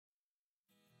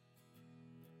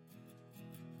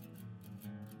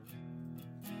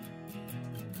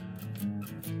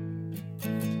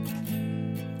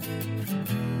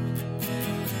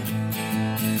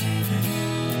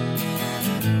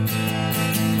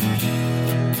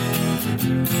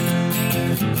22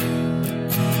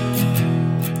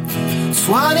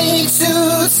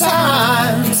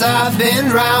 times I've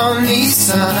been round the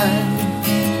sun,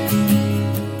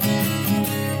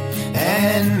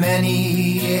 and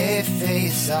many a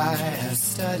face I have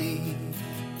studied.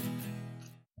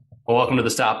 Well, welcome to the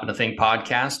Stop and Think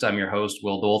podcast. I'm your host,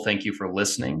 Will Dole. Thank you for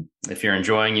listening. If you're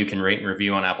enjoying, you can rate and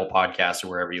review on Apple Podcasts or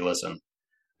wherever you listen.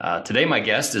 Today, my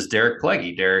guest is Derek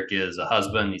Plegge. Derek is a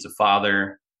husband. He's a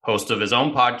father, host of his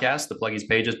own podcast, the Plegge's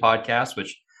Pages podcast,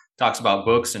 which talks about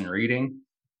books and reading.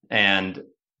 And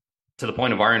to the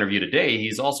point of our interview today,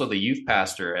 he's also the youth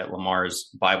pastor at Lamar's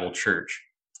Bible Church.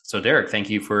 So, Derek, thank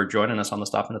you for joining us on the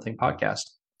Stop and Think podcast.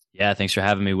 Yeah, thanks for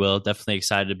having me, Will. Definitely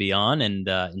excited to be on and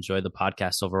enjoy the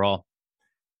podcast overall.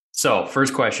 So,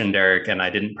 first question, Derek, and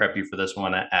I didn't prep you for this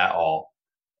one at all.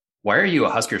 Why are you a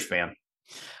Huskers fan?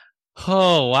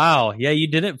 Oh, wow. Yeah, you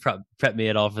didn't prep me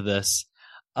at all for this.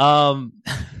 I'm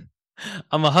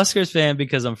a Huskers fan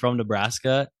because I'm from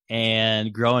Nebraska,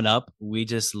 and growing up, we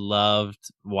just loved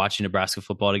watching Nebraska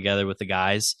football together with the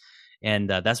guys. And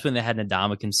that's when they had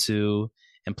Ndamukong Suh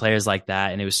and players like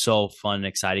that. And it was so fun and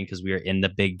exciting because we were in the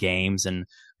big games, and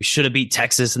we should have beat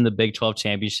Texas in the Big 12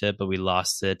 championship, but we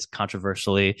lost it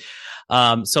controversially.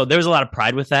 So there was a lot of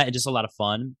pride with that and just a lot of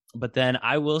fun. But then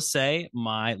I will say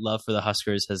my love for the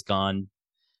Huskers has gone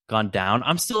down.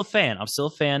 I'm still a fan.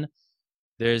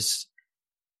 There's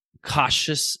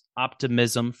cautious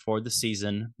optimism for the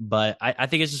season, but I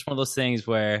think it's just one of those things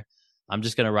where I'm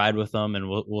just going to ride with them, and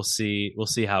we'll see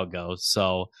how it goes.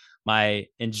 So my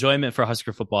enjoyment for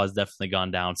Husker football has definitely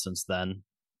gone down since then.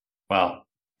 Well,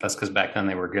 that's because back then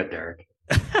they were good, Derek.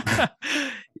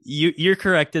 You're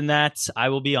correct in that. I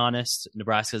will be honest.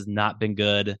 Nebraska has not been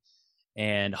good,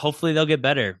 and hopefully they'll get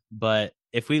better. But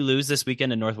if we lose this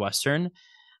weekend in Northwestern,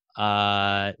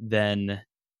 then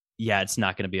yeah, it's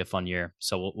not going to be a fun year.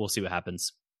 So we'll see what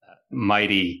happens.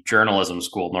 Mighty journalism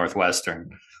school,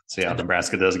 Northwestern. See how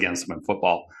Nebraska does against them in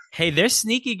football. Hey, they're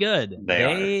sneaky good.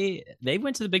 They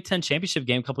went to the Big Ten championship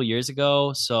game a couple years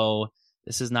ago, so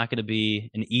this is not going to be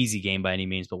an easy game by any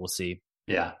means, but we'll see.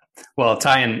 Yeah. Well,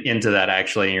 tying into that,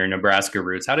 actually, your Nebraska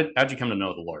roots, how'd you come to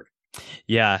know the Lord?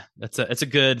 Yeah, that's a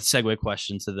good segue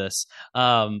question to this.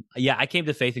 Yeah, I came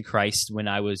to faith in Christ when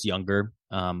I was younger.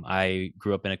 I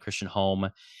grew up in a Christian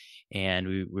home, and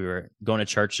we were going to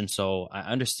church. And so I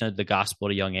understood the gospel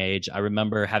at a young age. I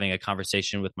remember having a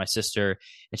conversation with my sister,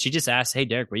 and she just asked, "Hey,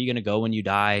 Derek, where are you going to go when you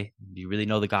die? Do you really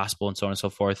know the gospel?" And so on and so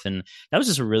forth. And that was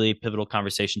just a really pivotal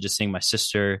conversation, just seeing my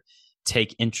sister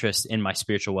take interest in my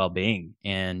spiritual well-being.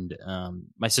 And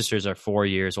my sisters are 4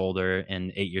 years older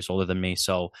and 8 years older than me.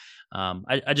 So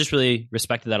I just really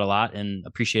respected that a lot and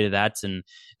appreciated that. And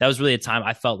that was really a time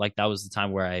I felt like that was the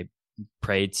time where I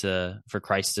prayed for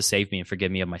Christ to save me and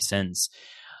forgive me of my sins.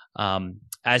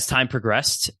 As time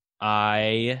progressed,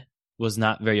 I was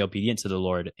not very obedient to the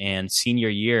Lord, and senior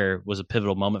year was a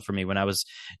pivotal moment for me when I was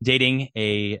dating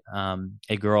a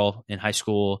girl in high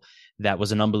school that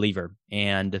was an unbeliever,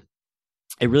 and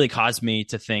it really caused me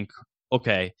to think,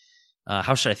 okay,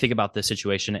 how should I think about this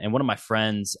situation? And one of my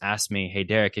friends asked me, "Hey,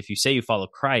 Derek, if you say you follow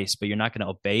Christ, but you're not going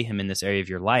to obey him in this area of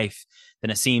your life,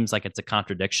 then it seems like it's a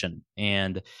contradiction."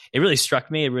 And it really struck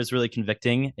me. It was really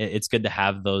convicting. It's good to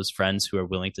have those friends who are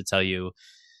willing to tell you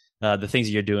the things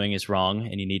that you're doing is wrong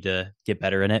and you need to get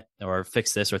better in it or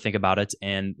fix this or think about it.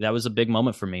 And that was a big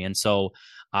moment for me. And so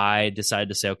I decided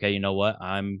to say, okay, you know what?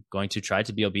 I'm going to try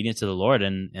to be obedient to the Lord.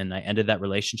 And I ended that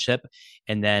relationship.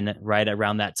 And then right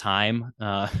around that time,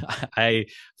 I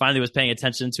finally was paying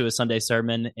attention to a Sunday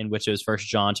sermon in which it was 1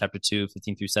 John chapter 2,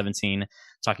 15 through 17,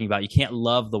 talking about you can't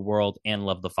love the world and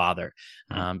love the Father.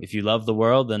 If you love the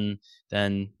world,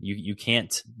 then you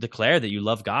can't declare that you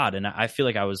love God. And I feel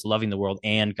like I was loving the world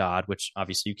and God, which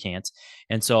obviously you can't.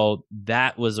 And so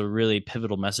that was a really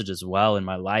pivotal message as well in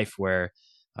my life, where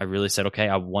I really said, okay,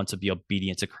 I want to be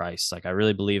obedient to Christ. Like, I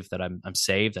really believe that I'm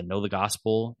saved, I know the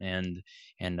gospel, and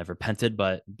I've repented,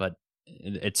 but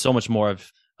it's so much more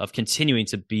of continuing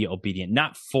to be obedient,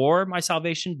 not for my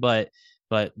salvation, but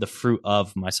the fruit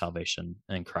of my salvation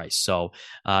in Christ. So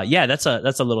yeah, that's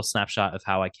a little snapshot of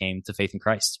how I came to faith in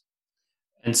Christ.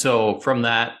 And so from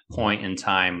that point in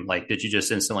time, like, did you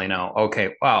just instantly know,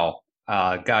 okay, wow,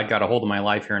 God got a hold of my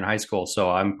life here in high school, so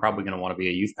I'm probably going to want to be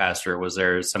a youth pastor? Was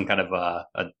there some kind of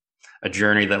a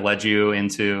journey that led you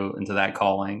into that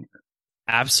calling?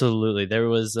 Absolutely. There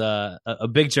was a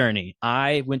big journey.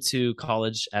 I went to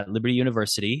college at Liberty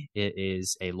University. It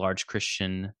is a large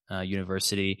Christian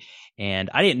university, and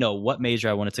I didn't know what major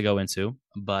I wanted to go into,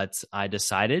 but I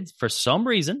decided for some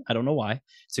reason, I don't know why,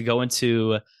 to go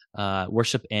into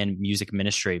worship and music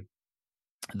ministry.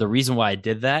 The reason why I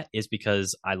did that is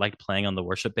because I liked playing on the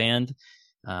worship band.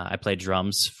 I played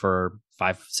drums for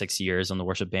 5-6 years on the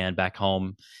worship band back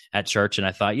home at church. And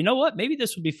I thought, you know what, maybe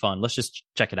this would be fun. Let's just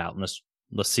check it out and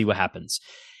let's see what happens.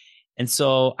 And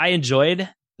so I enjoyed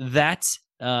that.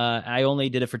 I only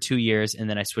did it for 2 years, and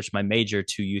then I switched my major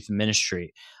to youth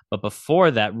ministry. But before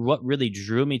that, what really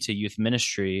drew me to youth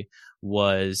ministry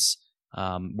was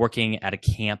working at a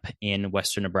camp in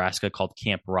Western Nebraska called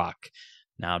Camp Rock.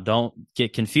 Now, don't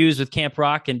get confused with Camp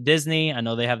Rock and Disney. I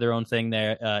know they have their own thing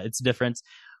there. It's different.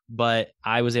 But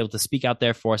I was able to speak out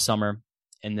there for a summer,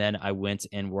 and then I went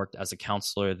and worked as a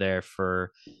counselor there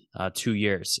for 2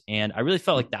 years. And I really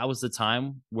felt like that was the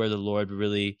time where the Lord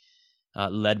really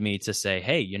led me to say,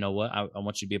 hey, you know what? I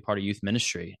want you to be a part of youth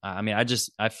ministry.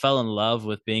 I fell in love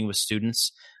with being with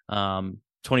students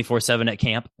 24/7 at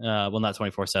camp. Well, not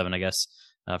 24/7, I guess,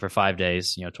 for 5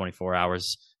 days, 24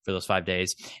 hours for those 5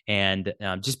 days. And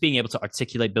just being able to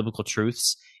articulate biblical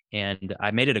truths. And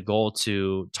I made it a goal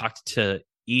to talk to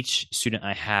each student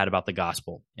I had about the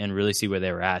gospel and really see where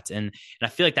they were at. And I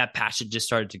feel like that passion just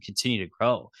started to continue to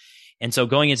grow. And so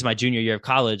going into my junior year of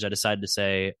college, I decided to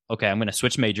say, okay, I'm going to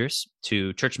switch majors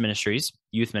to church ministries,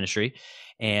 youth ministry,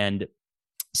 and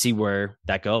see where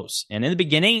that goes. And in the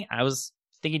beginning, I was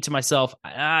thinking to myself,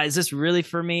 is this really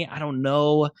for me? I don't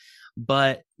know.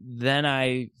 But then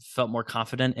I felt more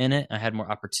confident in it. I had more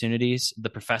opportunities. The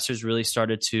professors really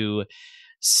started to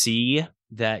see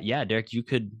that, yeah, Derek, you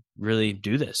could really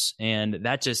do this. And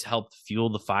that just helped fuel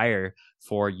the fire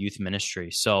for youth ministry.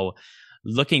 So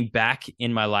looking back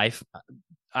in my life,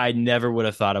 I never would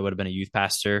have thought I would have been a youth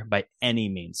pastor by any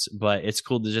means, but it's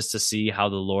cool to see how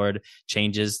the Lord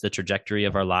changes the trajectory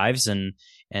of our lives, and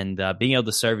being able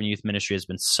to serve in youth ministry has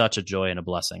been such a joy and a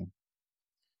blessing.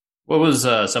 What was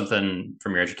something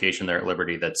from your education there at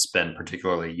Liberty that's been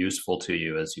particularly useful to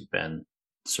you as you've been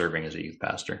serving as a youth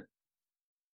pastor?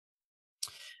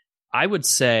 I would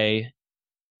say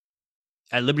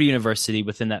at Liberty University,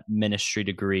 within that ministry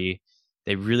degree,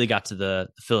 they really got to the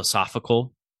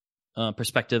philosophical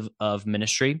perspective of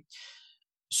ministry.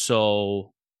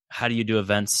 So how do you do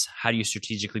events? How do you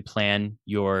strategically plan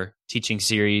your teaching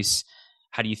series?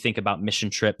 How do you think about mission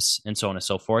trips, and so on and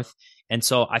so forth? And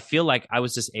so I feel like I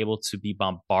was just able to be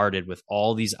bombarded with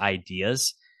all these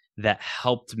ideas that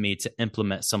helped me to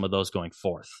implement some of those going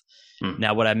forth.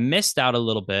 Now, what I missed out a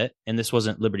little bit, and this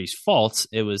wasn't Liberty's fault,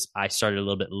 it was I started a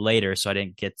little bit later, so I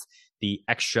didn't get the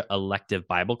extra elective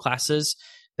Bible classes,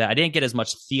 that I didn't get as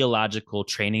much theological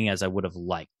training as I would have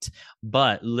liked.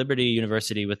 But Liberty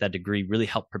University, with that degree, really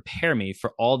helped prepare me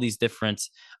for all these different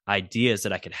ideas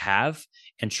that I could have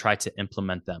and try to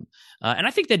implement them. And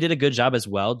I think they did a good job as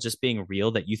well, just being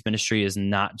real that youth ministry is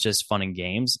not just fun and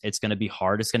games. It's going to be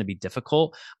hard. It's going to be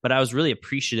difficult. But I was really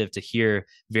appreciative to hear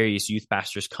various youth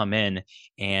pastors come in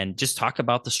and just talk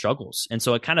about the struggles. And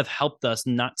so it kind of helped us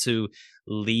not to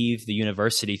leave the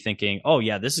university thinking, oh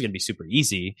yeah, this is going to be super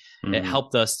easy. It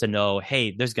helped us to know,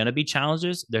 hey, there's going to be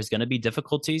challenges. There's going to be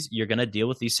difficulties. You're going to deal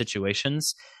with these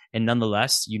situations. And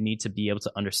nonetheless, you need to be able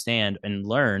to understand and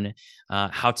learn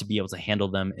how to be able to handle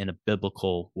them in a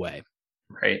biblical way.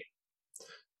 Right.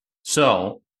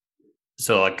 So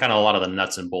like kind of a lot of the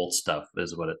nuts and bolts stuff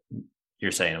is what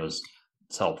you're saying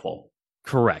it's helpful.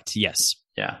 Correct. Yes.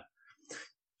 Yeah.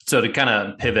 So to kind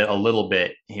of pivot a little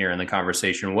bit here in the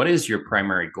conversation, what is your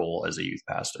primary goal as a youth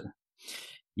pastor?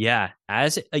 Yeah.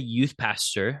 As a youth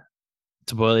pastor,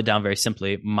 to boil it down very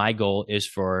simply, my goal is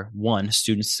for 1,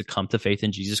 students to come to faith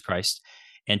in Jesus Christ,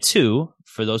 and 2,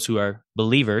 for those who are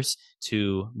believers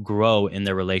to grow in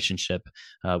their relationship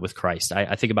with Christ.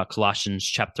 I think about Colossians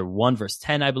chapter 1, verse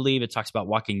 10, I believe. It talks about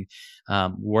walking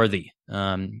walking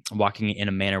in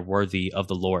a manner worthy of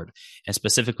the Lord, and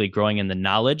specifically growing in the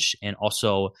knowledge and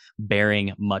also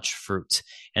bearing much fruit.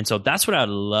 And so that's what I'd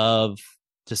love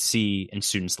to see in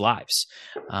students' lives.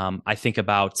 I think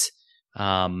about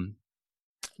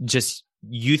just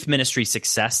youth ministry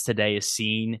success today is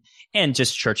seen, and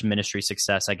just church ministry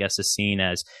success, I guess, is seen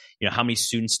as, how many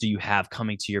students do you have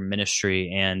coming to your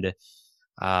ministry, and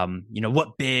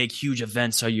what big, huge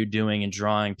events are you doing and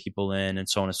drawing people in, and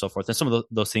so on and so forth. And some of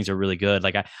those things are really good.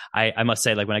 Like I must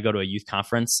say, like when I go to a youth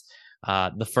conference,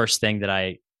 the first thing that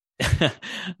I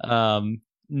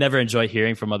never enjoy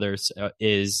hearing from others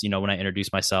is, when I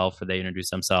introduce myself or they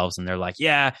introduce themselves and they're like,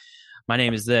 yeah, my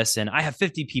name is this, and I have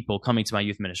 50 people coming to my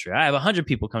youth ministry. I have 100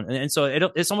 people coming. And so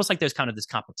it's almost like there's kind of this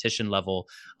competition level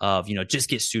of, just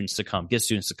get students to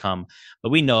come. But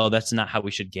we know that's not how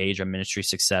we should gauge our ministry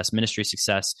success. Ministry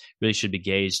success really should be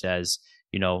gauged as,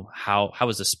 how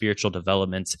is the spiritual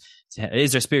development?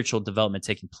 Is there spiritual development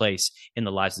taking place in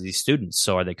the lives of these students?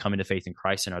 So are they coming to faith in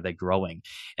Christ, and are they growing?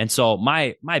 And so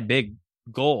my big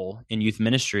goal in youth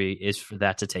ministry is for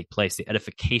that to take place, the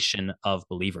edification of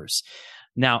believers.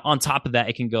 Now, on top of that,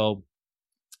 it can go,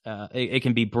 it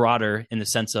can be broader in the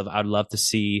sense of, I'd love to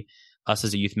see us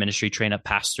as a youth ministry train up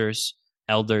pastors,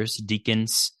 elders,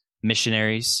 deacons,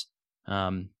 missionaries.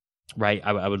 Right.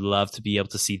 I would love to be able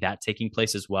to see that taking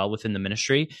place as well within the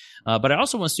ministry. But I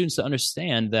also want students to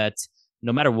understand that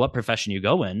no matter what profession you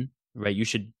go in, right, you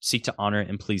should seek to honor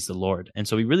and please the Lord. And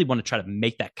so we really want to try to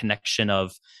make that connection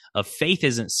of faith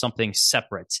isn't something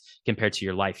separate compared to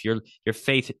your life. Your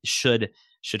faith should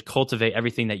cultivate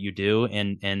everything that you do,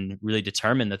 and really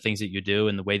determine the things that you do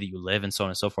and the way that you live, and so on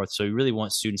and so forth. So we really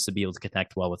want students to be able to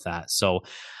connect well with that. So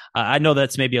I know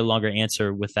that's maybe a longer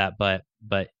answer with that,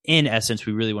 but in essence,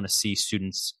 we really want to see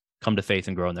students come to faith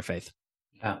and grow in their faith.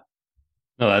 Yeah.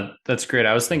 No, that's great.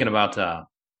 I was thinking about,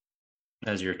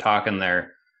 as you're talking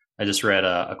there, I just read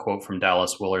a quote from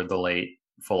Dallas Willard, the late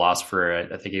philosopher.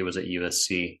 I think he was at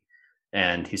USC,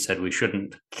 and he said, we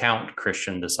shouldn't count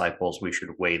Christian disciples, we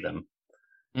should weigh them.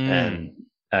 And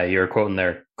you're quoting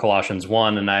there Colossians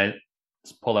 1, and I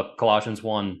pulled up Colossians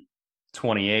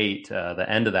 1:28, the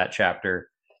end of that chapter.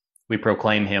 We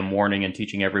proclaim him, warning and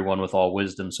teaching everyone with all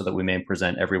wisdom, so that we may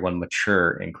present everyone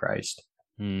mature in Christ.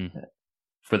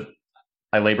 For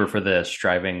I labor for this,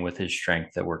 striving with his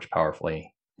strength that works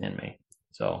powerfully in me.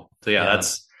 So yeah,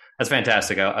 that's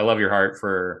fantastic. I love your heart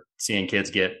for seeing kids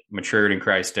get matured in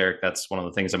Christ, Derek. That's one of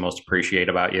the things I most appreciate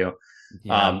about you.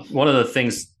 Yeah. One of the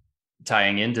things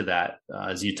tying into that,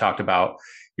 as you talked about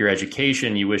your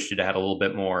education, you wished you'd had a little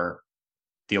bit more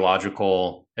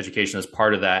theological education as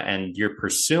part of that, and you're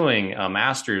pursuing a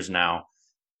master's now,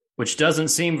 which doesn't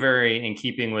seem very in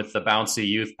keeping with the bouncy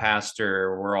youth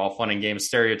pastor, we're all fun and games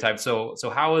stereotype. So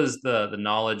how is the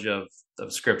knowledge of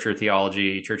scripture,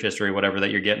 theology, church history, whatever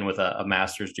that you're getting with a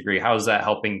master's degree, how is that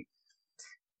helping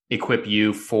equip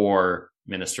you for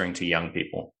ministering to young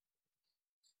people?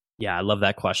 Yeah, I love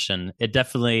that question. It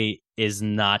definitely is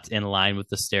not in line with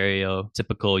the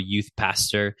stereotypical youth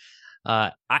pastor.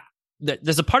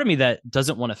 There's a part of me that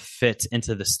doesn't want to fit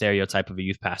into the stereotype of a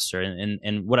youth pastor.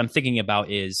 And what I'm thinking about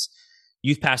is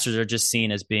youth pastors are just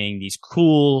seen as being these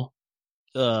cool,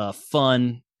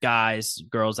 fun guys,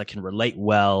 girls that can relate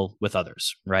well with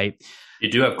others, right?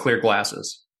 You do have clear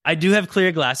glasses. I do have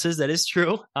clear glasses. That is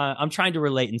true. I'm trying to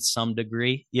relate in some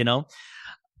degree,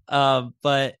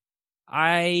 but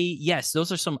yes,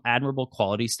 those are some admirable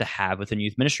qualities to have within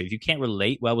youth ministry. If you can't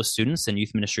relate well with students, then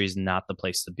youth ministry is not the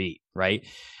place to be, right?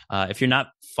 If you're not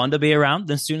fun to be around,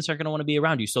 then students aren't going to want to be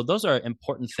around you. So those are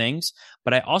important things.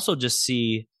 But I also just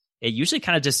see it usually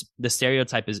kind of just, the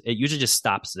stereotype is, it usually just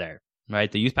stops there,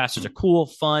 right? The youth pastors are cool,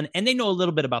 fun, and they know a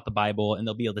little bit about the Bible, and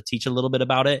they'll be able to teach a little bit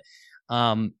about it.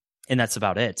 And that's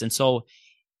about it. And so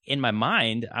in my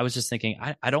mind, I was just thinking,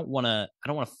 I don't want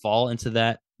to fall into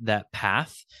that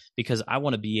path, because I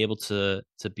want to be able to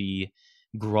be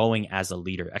growing as a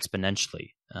leader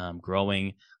exponentially,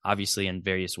 growing obviously in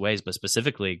various ways, but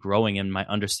specifically growing in my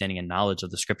understanding and knowledge of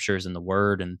the scriptures and the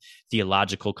word and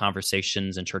theological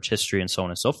conversations and church history and so on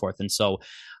and so forth. And so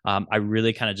I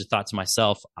really kind of just thought to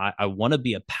myself, I want to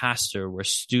be a pastor where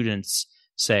students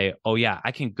say, oh yeah,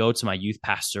 I can go to my youth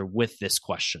pastor with this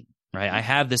question, right? I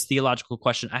have this theological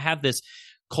question. I have this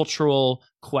cultural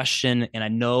question, and I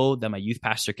know that my youth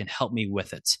pastor can help me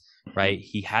with it, right?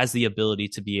 He has the ability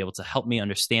to be able to help me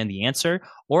understand the answer,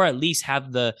 or at least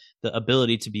have the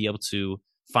ability to be able to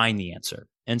find the answer.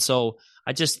 And so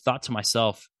I just thought to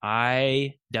myself,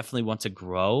 I definitely want to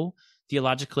grow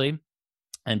theologically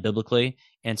and biblically.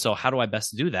 And so how do I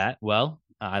best do that? Well,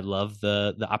 I love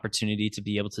the opportunity to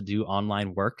be able to do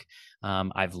online work.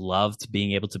 I've loved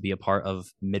being able to be a part of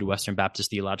Midwestern Baptist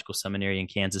Theological Seminary in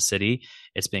Kansas City.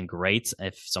 It's been great.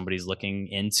 If somebody's looking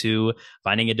into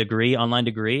finding a degree, online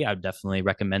degree, I would definitely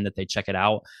recommend that they check it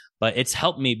out. But it's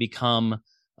helped me become,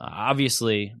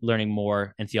 obviously learning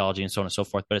more in theology and so on and so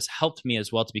forth, but it's helped me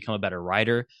as well to become a better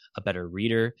writer, a better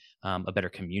reader, a better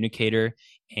communicator.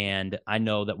 And I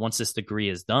know that once this degree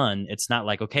is done, it's not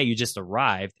like, okay, you just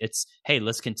arrived. It's, hey,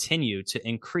 let's continue to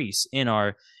increase in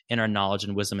our knowledge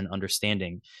and wisdom and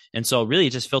understanding. And so really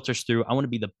it just filters through, I want to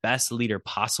be the best leader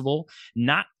possible,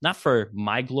 not for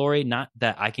my glory, not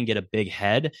that I can get a big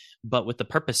head, but with the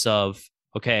purpose of,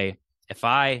 okay,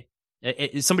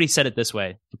 somebody said it this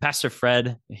way. Pastor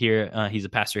Fred here, he's a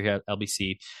pastor here at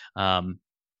LBC.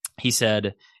 He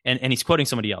said, and he's quoting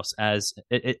somebody else, as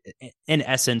in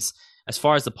essence, as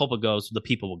far as the pulpit goes, the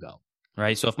people will go.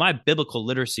 right? So if my biblical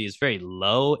literacy is very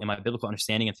low and my biblical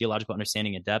understanding and theological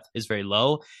understanding in depth is very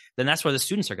low, then that's where the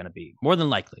students are going to be, more than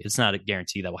likely. It's not a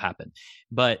guarantee that will happen.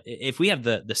 But if we have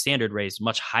the standard raised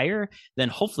much higher, then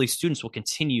hopefully students will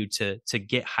continue to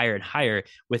get higher and higher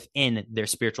within their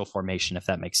spiritual formation, if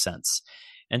that makes sense.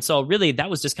 And so really that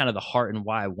was just kind of the heart and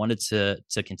why I wanted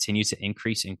to continue to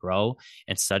increase and grow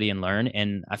and study and learn.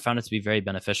 And I found it to be very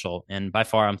beneficial. And by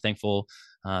far, I'm thankful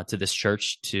to this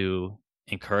church to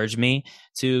encourage me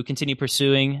to continue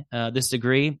pursuing this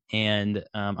degree. And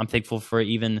I'm thankful for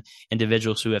even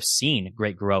individuals who have seen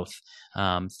great growth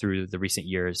through the recent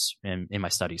years in my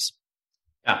studies.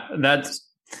 Yeah,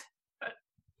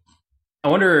 I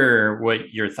wonder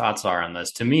what your thoughts are on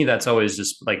this. To me, that's always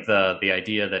just like the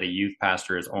idea that a youth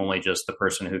pastor is only just the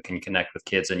person who can connect with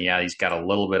kids. And yeah, he's got a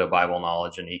little bit of Bible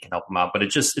knowledge and he can help them out, but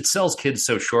it sells kids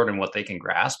so short in what they can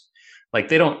grasp.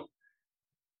 Like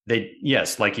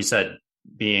yes, like you said,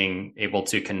 being able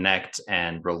to connect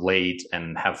and relate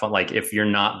and have fun. Like if you're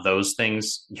not those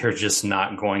things, you're just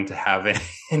not going to have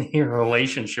any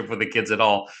relationship with the kids at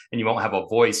all. And you won't have a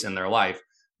voice in their life.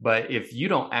 But if you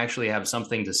don't actually have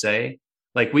something to say,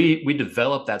 like we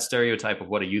develop that stereotype of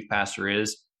what a youth pastor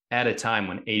is at a time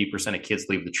when 80% of kids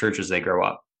leave the church as they grow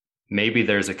up. Maybe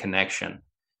there's a connection.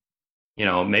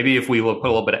 Maybe if we will put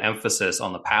a little bit of emphasis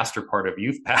on the pastor part of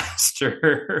youth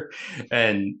pastor.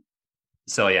 And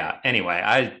so, yeah, anyway,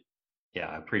 I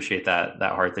appreciate that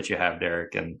heart that you have,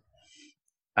 Derek. And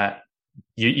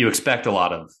you expect a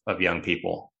lot of young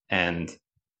people. And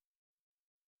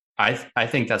I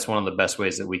think that's one of the best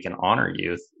ways that we can honor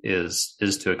youth is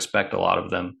to expect a lot of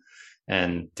them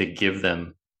and to give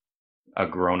them a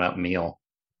grown-up meal,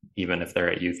 even if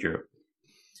they're at youth group.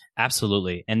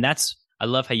 Absolutely. And I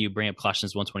love how you bring up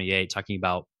Colossians 1:28, talking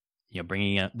about,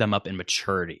 bringing them up in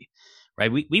maturity,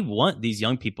 right? We want these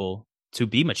young people to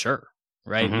be mature,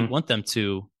 right? Mm-hmm. We want them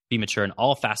to be mature in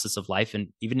all facets of life and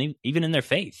even in their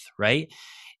faith, right?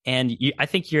 And I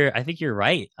think you're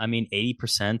right. I mean,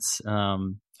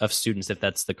 80% of students, if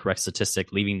that's the correct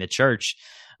statistic, leaving the church.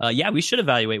 We should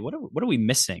evaluate what are we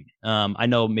missing. I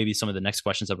know maybe some of the next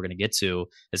questions that we're going to get to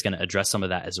is going to address some of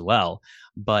that as well.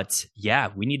 But yeah,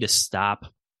 we need to stop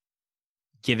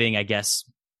giving, I guess,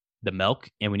 the milk,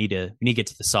 and we need to get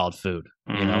to the solid food.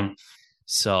 Mm-hmm.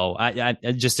 So I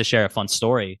just to share a fun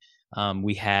story.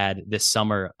 We had this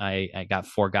summer, I got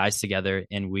 4 guys together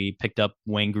and we picked up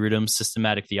Wayne Grudem's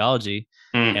Systematic Theology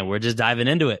and we're just diving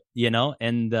into it,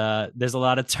 and there's a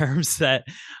lot of terms that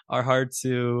are hard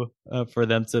for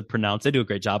them to pronounce. They do a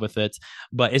great job with it,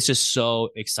 but it's just so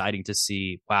exciting to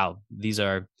see, wow,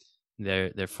 they're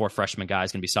 4 freshman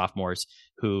guys, going to be sophomores,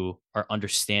 who are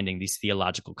understanding these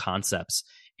theological concepts.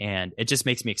 And it just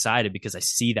makes me excited because I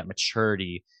see that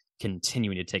maturity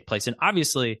continuing to take place. And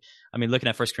obviously, I mean, looking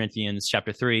at 1 Corinthians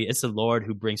chapter 3, it's the Lord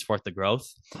who brings forth the growth,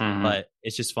 but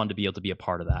it's just fun to be able to be a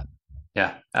part of that.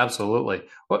 Yeah, absolutely.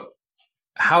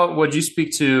 How would you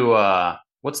speak to,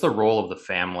 what's the role of the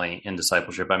family in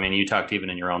discipleship? I mean, you talked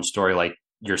even in your own story, like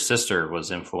your sister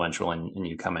was influential in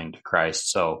you coming to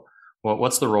Christ. So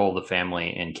what's the role of the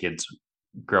family in kids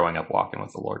growing up walking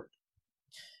with the Lord?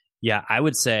 Yeah, I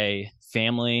would say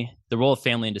the role of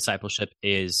family in discipleship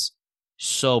is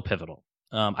so pivotal.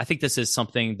 I think this is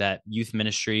something that youth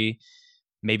ministry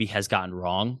maybe has gotten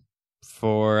wrong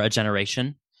for a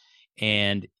generation.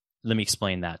 And let me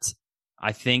explain that.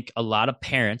 I think a lot of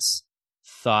parents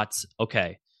thought,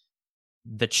 okay,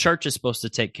 the church is supposed to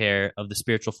take care of the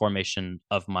spiritual formation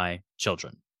of my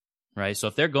children, right? So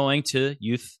if they're going to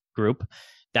youth group,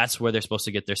 that's where they're supposed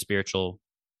to get their spiritual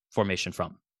formation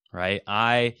from, right?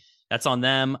 That's on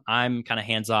them. I'm kind of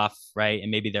hands off, right?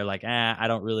 And maybe they're like, I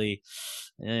don't really,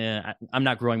 I'm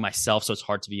not growing myself, so it's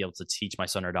hard to be able to teach my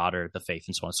son or daughter the faith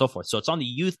and so on and so forth. So it's on the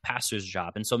youth pastor's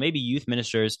job. And so maybe youth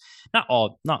ministers, not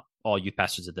all youth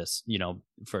pastors did this,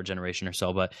 for a generation or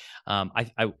so, but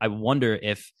I wonder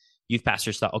if youth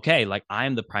pastors thought, okay, like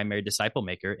I'm the primary disciple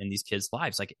maker in these kids'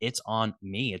 lives. Like it's on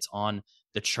me, it's on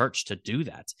the church to do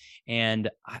that. And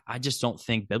I just don't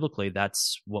think biblically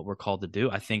that's what we're called to do.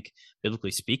 I think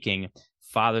biblically speaking,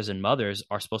 fathers and mothers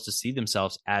are supposed to see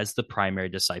themselves as the primary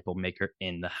disciple maker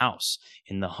in the house,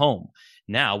 in the home.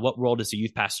 Now, what role does a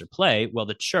youth pastor play? Well,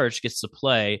 the church gets to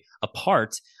play a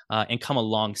part and come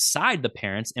alongside the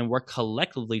parents and work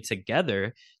collectively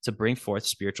together to bring forth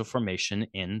spiritual formation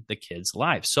in the kids'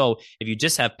 lives. So if you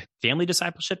just have family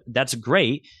discipleship, that's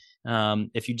great.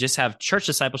 If you just have church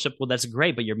discipleship, well, that's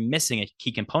great, but you're missing a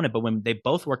key component. But when they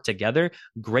both work together,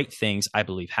 great things, I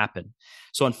believe, happen.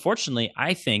 So unfortunately,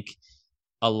 I think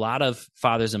a lot of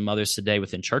fathers and mothers today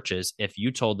within churches, if you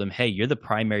told them, hey, you're the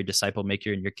primary disciple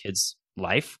maker in your kid's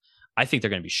life, I think they're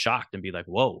going to be shocked and be like,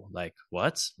 whoa, like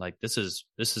what? Like this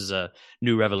is a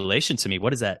new revelation to me. What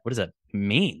does that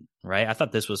mean? Right. I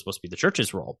thought this was supposed to be the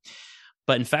church's role.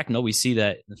 But in fact, no, we see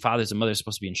that fathers and mothers are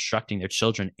supposed to be instructing their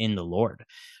children in the Lord.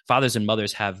 Fathers and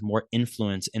mothers have more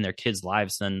influence in their kids'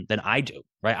 lives than I do,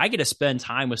 right? I get to spend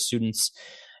time with students,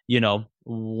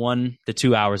 1 to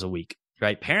 2 hours a week,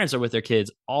 right? Parents are with their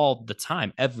kids all the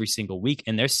time, every single week,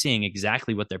 and they're seeing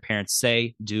exactly what their parents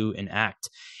say, do, and act.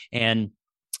 And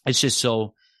it's just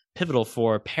so pivotal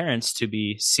for parents to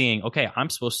be seeing, okay, I'm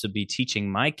supposed to be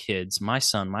teaching my kids, my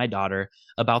son, my daughter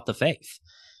about the faith.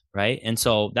 Right. And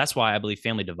so that's why I believe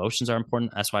family devotions are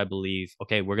important. That's why I believe,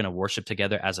 okay, we're going to worship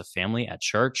together as a family at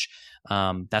church.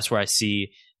 That's where I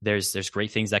see there's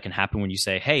great things that can happen when you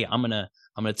say, hey, I'm going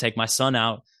to take my son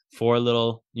out for a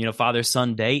little, father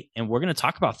son date, and we're going to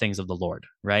talk about things of the Lord.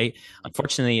 Right.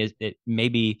 Unfortunately, it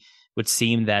maybe would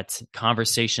seem that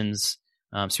conversations,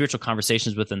 spiritual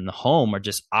conversations within the home are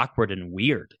just awkward and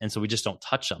weird. And so we just don't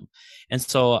touch them. And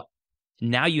so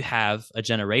now you have a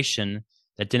generation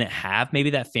that didn't have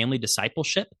maybe that family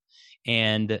discipleship.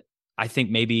 And I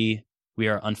think maybe we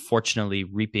are unfortunately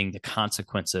reaping the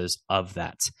consequences of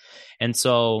that. And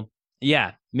so,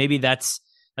 yeah, maybe that's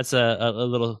a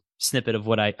little snippet of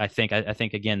what I think. I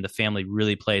think, again, the family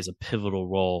really plays a pivotal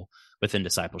role within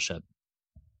discipleship.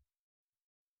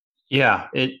 Yeah,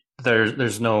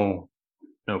 there's no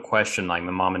question. Like,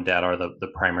 my mom and dad are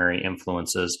the primary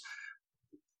influences.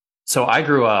 So I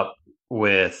grew up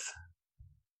with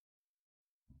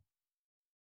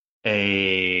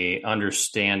a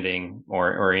understanding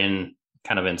or in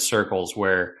kind of in circles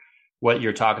where what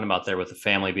you're talking about there with the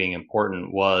family being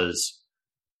important was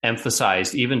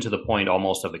emphasized, even to the point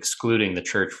almost of excluding the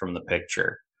church from the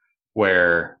picture,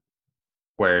 where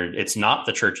it's not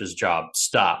the church's job.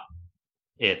 Stop.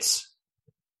 It's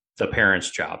the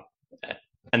parents' job.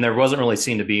 And there wasn't really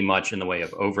seen to be much in the way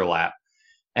of overlap.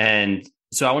 And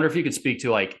so I wonder if you could speak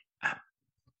to, like,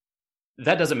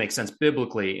 that doesn't make sense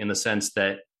biblically, in the sense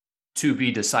that to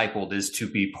be discipled is to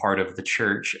be part of the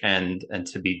church and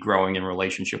to be growing in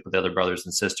relationship with other brothers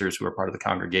and sisters who are part of the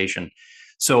congregation.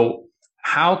 So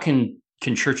how can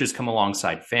churches come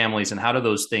alongside families, and how do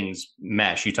those things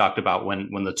mesh? You talked about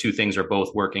when the two things are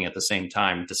both working at the same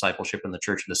time, discipleship in the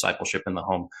church and discipleship in the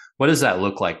home. What does that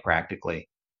look like practically?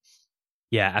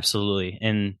 Yeah, absolutely.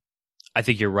 And I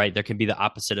think you're right. There can be the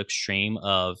opposite extreme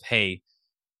of, hey,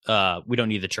 we don't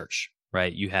need the church,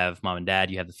 right? You have mom and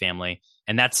dad, you have the family,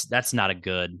 and that's not a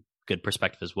good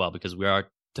perspective as well, because we are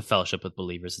to fellowship with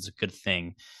believers. It's a good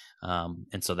thing,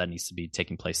 and so that needs to be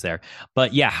taking place there.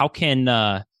 But yeah, how can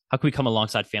we come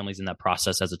alongside families in that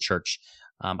process as a church?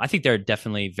 I think there are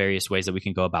definitely various ways that we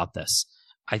can go about this.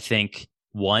 I think,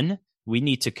 one, we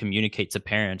need to communicate to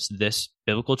parents this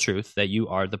biblical truth that you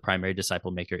are the primary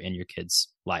disciple maker in your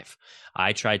kid's life.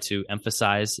 I try to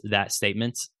emphasize that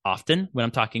statement often when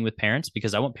I'm talking with parents,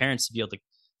 because I want parents to be able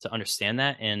to understand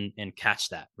that and catch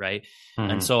that, right?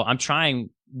 Mm-hmm. And so I'm trying,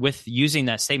 with using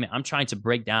that statement, I'm trying to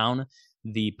break down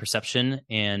the perception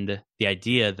and the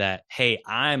idea that, hey,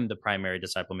 I'm the primary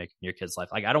disciple maker in your kid's life.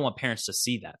 Like, I don't want parents to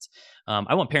see that.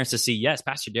 I want parents to see, yes,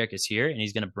 Pastor Derek is here and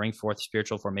he's going to bring forth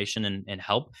spiritual formation and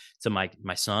help to my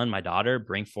son, my daughter,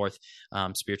 bring forth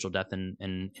spiritual depth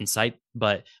and insight.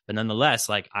 But nonetheless,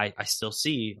 like, I still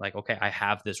see, like, okay, I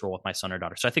have this role with my son or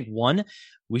daughter. So I think, one,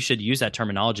 we should use that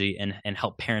terminology and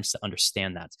help parents to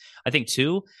understand that. I think,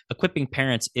 two, equipping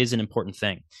parents is an important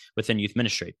thing within youth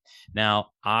ministry. Now,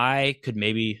 I could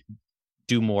maybe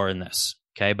do more in this.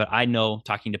 Okay. But I know,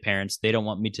 talking to parents, they don't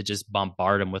want me to just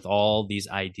bombard them with all these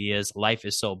ideas. Life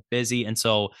is so busy. And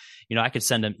so, I could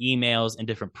send them emails and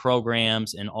different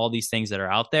programs and all these things that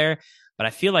are out there, but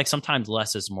I feel like sometimes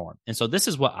less is more. And so this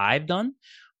is what I've done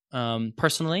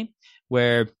personally,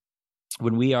 where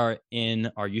when we are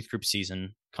in our youth group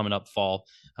season coming up fall,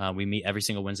 we meet every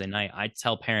single Wednesday night. I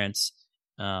tell parents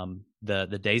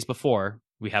the days before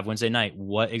we have Wednesday night,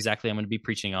 what exactly I'm going to be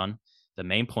preaching on, the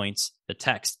main points, the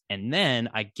text, and then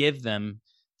I give them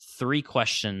 3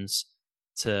 questions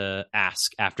to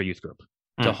ask after youth group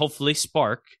to hopefully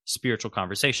spark spiritual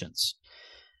conversations.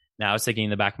 Now, I was thinking in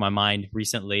the back of my mind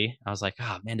recently, I was like,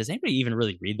 oh man, does anybody even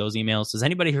really read those emails? Does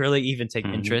anybody really even take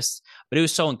interest? But it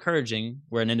was so encouraging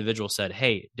where an individual said,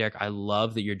 hey, Derek, I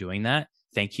love that you're doing that.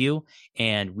 Thank you.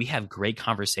 And we have great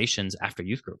converstions after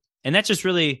youth group. And that just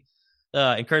really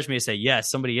encouraged me to say,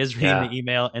 yes, somebody is reading the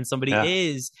email and somebody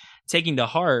is taking to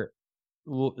heart,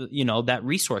 that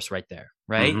resource right there.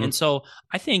 Right. And so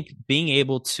I think being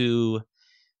able to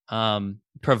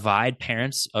provide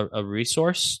parents a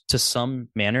resource to some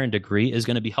manner and degree is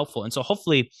going to be helpful. And so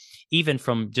hopefully, even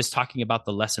from just talking about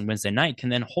the lesson Wednesday night, can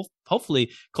then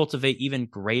hopefully cultivate even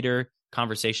greater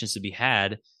conversations to be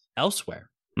had elsewhere.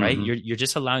 Right. Mm-hmm. You're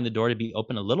just allowing the door to be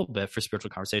open a little bit for spiritual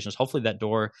conversations. Hopefully that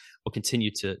door will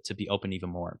continue to be open even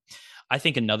more. I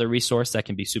think another resource that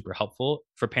can be super helpful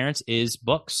for parents is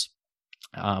books,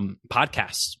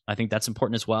 podcasts. I think that's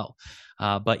important as well.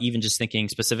 But even just thinking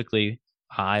specifically,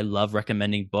 I love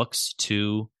recommending books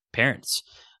to parents.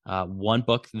 One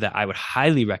book that I would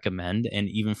highly recommend, and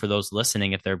even for those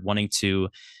listening, if they're wanting to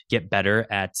get better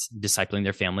at discipling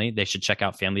their family, they should check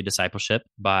out Family Discipleship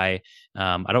by,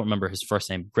 I don't remember his first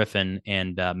name, Griffin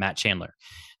and Matt Chandler.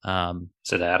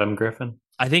 Is it Adam Griffin?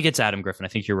 I think it's Adam Griffin. I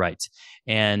think you're right.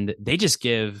 And they just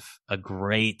give a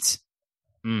great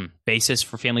basis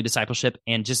for family discipleship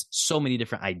and just so many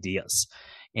different ideas.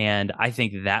 And I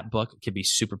think that book could be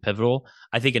super pivotal.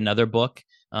 I think another book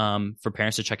for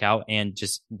parents to check out and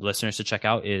just listeners to check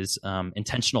out is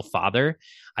Intentional Father.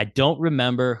 I don't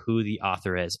remember who the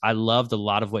author is. I loved a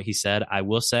lot of what he said. I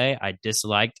will say I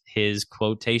disliked his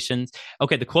quotations.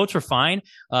 Okay, the quotes were fine,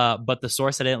 but the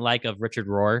source I didn't like of Richard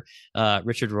Rohr,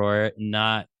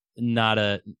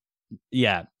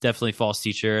 definitely false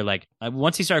teacher. Like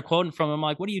once he started quoting from him, I'm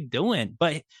like, what are you doing?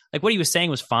 But like what he was saying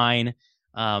was fine.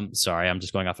 Sorry, I'm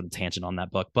just going off on a tangent on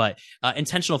that book, but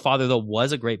Intentional Father though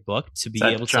was a great book to be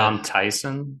able to. John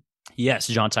Tyson? Yes,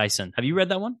 John Tyson. Have you read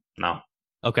that one? No.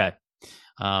 Okay.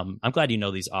 I'm glad you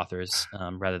know these authors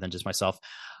rather than just myself.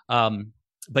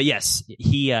 But yes,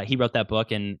 he wrote that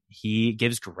book and he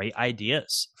gives great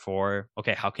ideas for,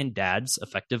 okay, how can dads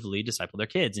effectively disciple their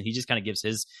kids? And he just kind of gives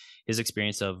his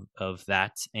experience of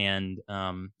that. And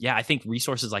I think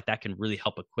resources like that can really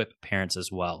help equip parents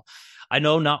as well. I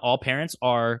know not all parents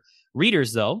are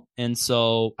readers though. And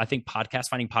so I think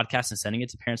finding podcasts and sending it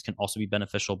to parents can also be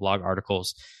beneficial, blog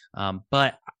articles.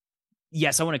 But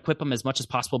yes, I want to equip them as much as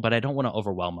possible, but I don't want to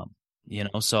overwhelm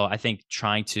them, So I think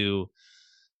trying to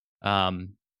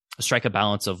strike a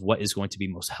balance of what is going to be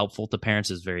most helpful to parents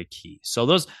is very key. So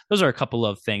those are a couple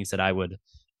of things that I would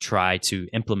try to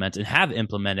implement and have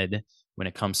implemented when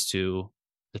it comes to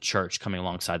the church coming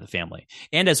alongside the family.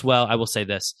 And as well, I will say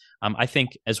this, I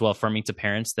think as well, affirming to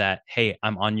parents that, hey,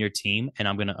 I'm on your team and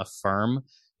I'm going to affirm,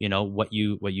 what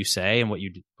you say and what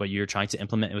you're trying to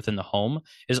implement within the home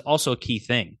is also a key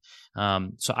thing.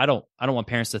 So I don't want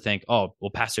parents to think, oh,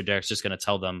 well, Pastor Derek's just going to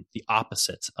tell them the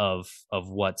opposite of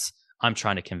what I'm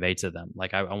trying to convey to them.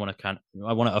 Like I want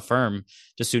to affirm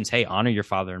to students, hey, honor your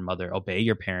father and mother, obey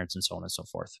your parents, and so on and so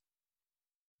forth.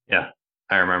 Yeah.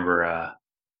 I remember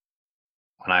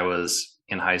when I was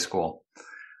in high school,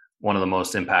 one of the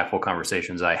most impactful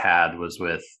conversations I had was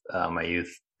with my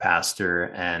youth pastor,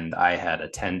 and I had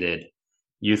attended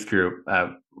youth group.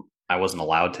 I wasn't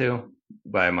allowed to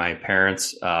by my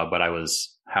parents, but I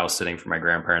was house sitting for my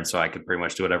grandparents, so I could pretty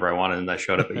much do whatever I wanted. And I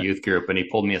showed up at youth group, and he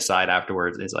pulled me aside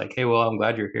afterwards. He's like, "Hey, well, I'm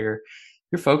glad you're here.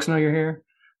 Your folks know you're here."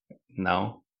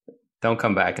 No, don't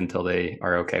come back until they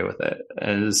are okay with it.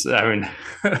 And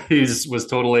he was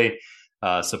totally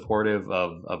supportive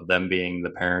of them being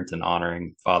the parent and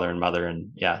honoring father and mother.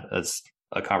 And yeah, that's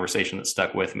a conversation that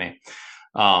stuck with me.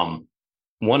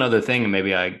 One other thing, and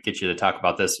maybe I get you to talk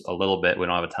about this a little bit. We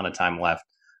don't have a ton of time left,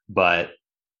 but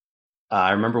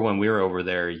I remember when we were over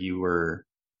there, you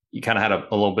kind of had a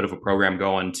little bit of a program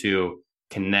going to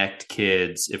connect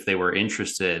kids if they were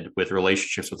interested with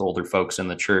relationships with older folks in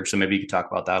the church. So maybe you could talk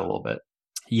about that a little bit.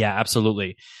 Yeah,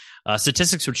 absolutely.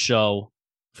 Statistics would show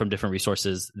from different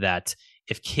resources that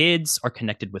if kids are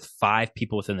connected with 5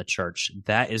 people within the church,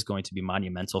 that is going to be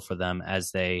monumental for them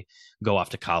as they go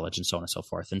off to college and so on and so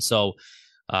forth. And so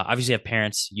obviously, you have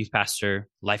parents, youth pastor,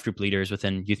 life group leaders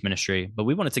within youth ministry, but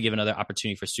we wanted to give another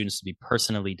opportunity for students to be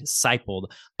personally discipled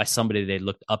by somebody they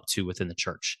looked up to within the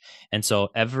church. And so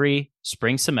every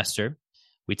spring semester,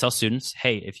 we tell students,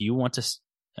 hey, if you want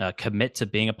to commit to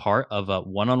being a part of a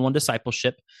one-on-one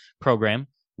discipleship program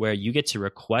where you get to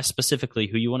request specifically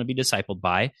who you want to be discipled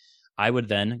by, I would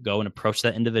then go and approach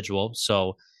that individual.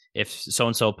 So if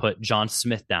so-and-so put John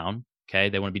Smith down, okay,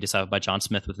 they want to be discipled by John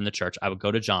Smith within the church, I would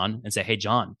go to John and say, hey,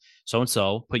 John,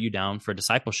 so-and-so put you down for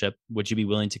discipleship. Would you be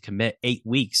willing to commit 8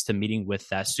 weeks to meeting with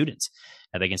that student?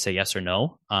 And they can say yes or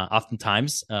no.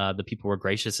 Oftentimes, the people were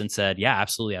gracious and said, yeah,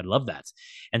 absolutely, I'd love that.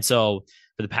 And so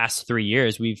for the past 3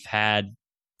 years, we've had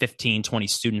 15, 20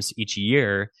 students each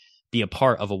year be a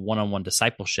part of a one-on-one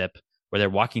discipleship where they're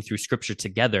walking through scripture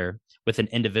together with an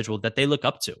individual that they look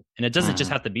up to. And it doesn't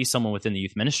just have to be someone within the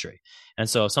youth ministry. And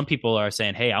so some people are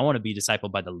saying, hey, I want to be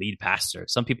discipled by the lead pastor.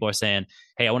 Some people are saying,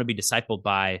 hey, I want to be discipled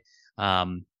by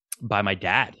my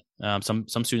dad. Some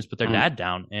students put their dad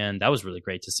down, and that was really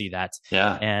great to see that.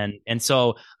 Yeah. And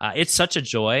so it's such a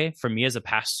joy for me as a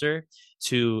pastor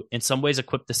to, in some ways,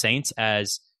 equip the saints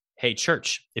as, hey,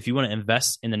 church, if you want to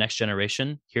invest in the next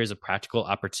generation, here's a practical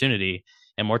opportunity.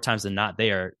 And more times than not,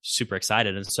 they are super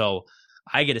excited. And so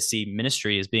I get to see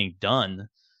ministry is being done.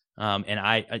 And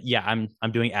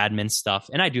I'm doing admin stuff,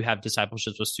 and I do have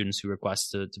discipleships with students who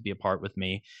request to be a part with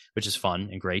me, which is fun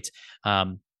and great.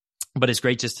 But it's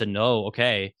great just to know,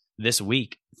 okay, this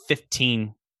week,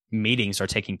 15 meetings are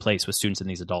taking place with students and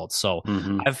these adults. So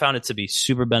I've found it to be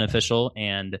super beneficial.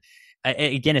 And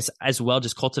again, it's as well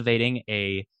just cultivating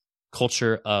a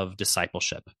culture of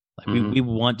discipleship. Like we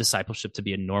want discipleship to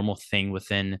be a normal thing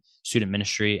within student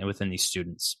ministry and within these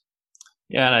students.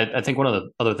 Yeah, and I think one of the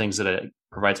other things that it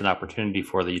provides an opportunity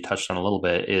for that you touched on a little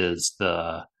bit is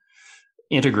the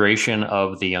integration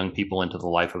of the young people into the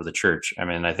life of the church. I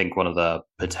mean, I think one of the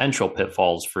potential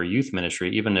pitfalls for youth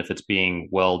ministry, even if it's being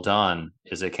well done,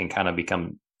 is it can kind of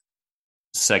become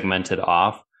segmented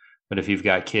off. But if you've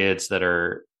got kids that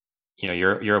are,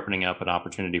 you're opening up an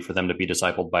opportunity for them to be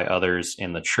discipled by others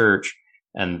in the church,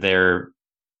 and they're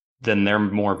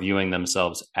more viewing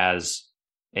themselves as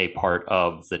a part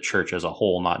of the church as a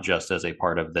whole, not just as a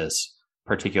part of this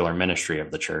particular ministry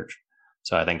of the church.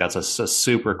 So I think that's a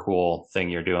super cool thing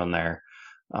you're doing there.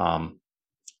 We're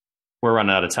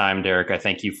running out of time, Derek. I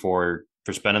thank you for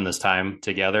spending this time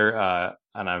together.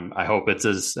 And I hope it's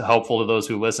as helpful to those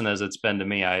who listen as it's been to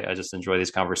me. I just enjoy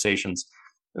these conversations.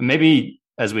 Maybe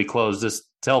as we close, just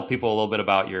tell people a little bit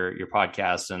about your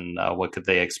podcast and what could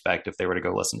they expect if they were to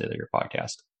go listen to your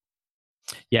podcast.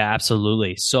 Yeah,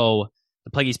 absolutely. So the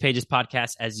Plegge's Pages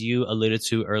podcast, as you alluded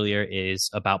to earlier,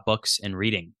 is about books and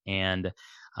reading. And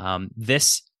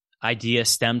this idea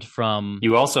stemmed from...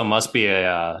 You also must be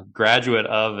a graduate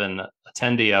of an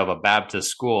attendee of a Baptist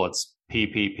school. It's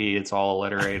PPP. It's all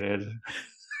alliterated.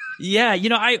 Yeah.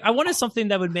 I wanted something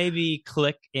that would maybe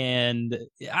click and,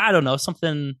 I don't know,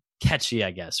 something catchy,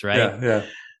 I guess, right?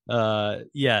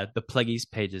 Yeah. The Plegge's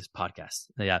Pages podcast.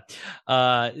 Yeah.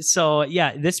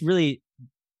 This really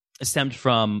stemmed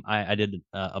from, I did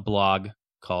a blog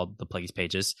called the Plegge's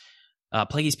Pages.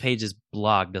 Plegge's Pages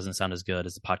blog doesn't sound as good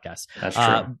as the podcast. That's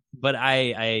true. But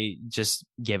I just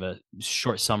gave a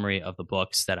short summary of the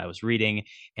books that I was reading,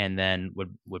 and then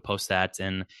would post that.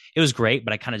 And it was great,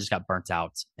 but I kind of just got burnt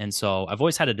out. And so I've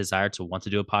always had a desire to want to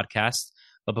do a podcast.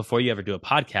 But before you ever do a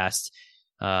podcast,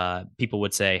 people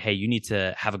would say, hey, you need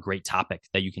to have a great topic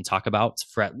that you can talk about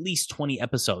for at least 20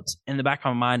 episodes. In the back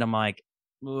of my mind, I'm like,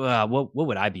 what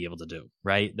would I be able to do,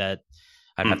 right? That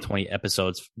I'd have 20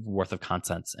 episodes worth of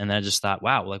content. And then I just thought,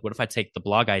 wow, like what if I take the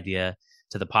blog idea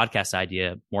to the podcast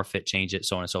idea, morph it, change it,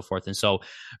 so on and so forth. And so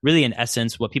really in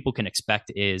essence, what people can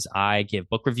expect is I give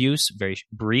book reviews, very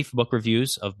brief book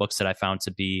reviews of books that I found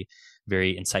to be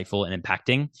very insightful and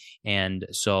impacting. And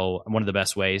so one of the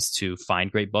best ways to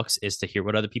find great books is to hear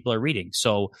what other people are reading.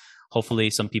 So hopefully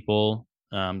some people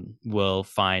will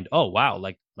find, oh, wow,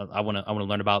 like I want to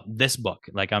learn about this book.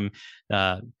 Like I'm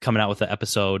coming out with an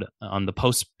episode on the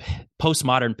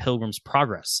postmodern Pilgrim's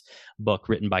Progress book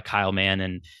written by Kyle Mann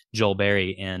and Joel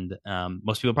Berry. And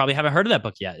most people probably haven't heard of that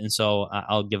book yet. And so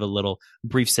I'll give a little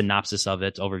brief synopsis of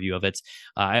it, overview of it.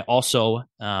 I also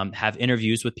have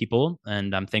interviews with people,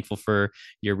 and I'm thankful for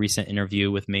your recent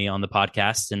interview with me on the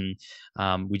podcast. And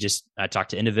I talk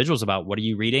to individuals about, what are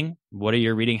you reading? What are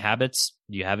your reading habits?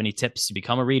 Do you have any tips to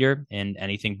become a reader, and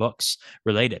anything books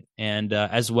related? And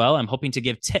as well, I'm hoping to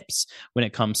give tips when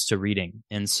it comes to reading.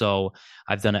 And so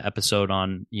I've done an episode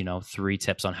on, 3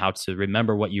 tips on how to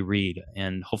remember what you read.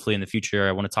 And hopefully in the future,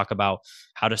 I want to talk about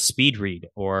how to speed read,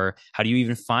 or how do you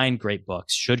even find great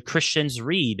books? Should Christians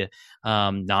read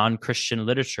non-Christian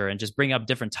literature? And just bring up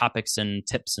different topics and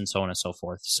tips and so on and so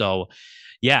forth. So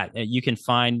yeah, you can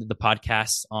find the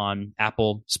podcast on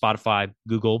Apple, Spotify,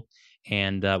 Google,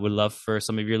 and would love for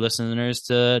some of your listeners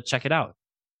to check it out.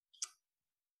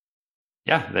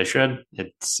 Yeah, they should.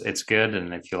 It's good,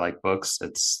 and if you like books,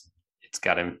 it's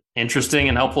got interesting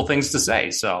and helpful things to say.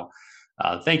 So,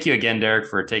 thank you again, Derek,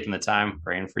 for taking the time.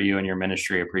 Praying for you and your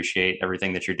ministry. Appreciate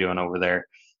everything that you're doing over there.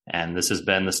 And this has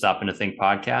been the Stop and to Think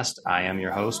podcast. I am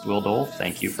your host, Will Dole.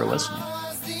 Thank you for listening.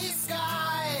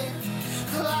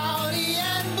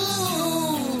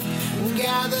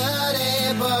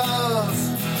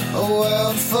 A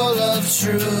world full of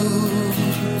truth,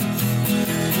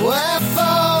 where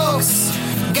folks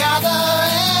gather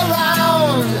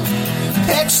around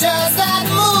pictures that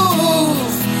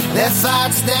move, their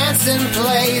thoughts dance in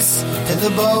place to the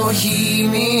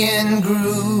bohemian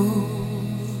groove.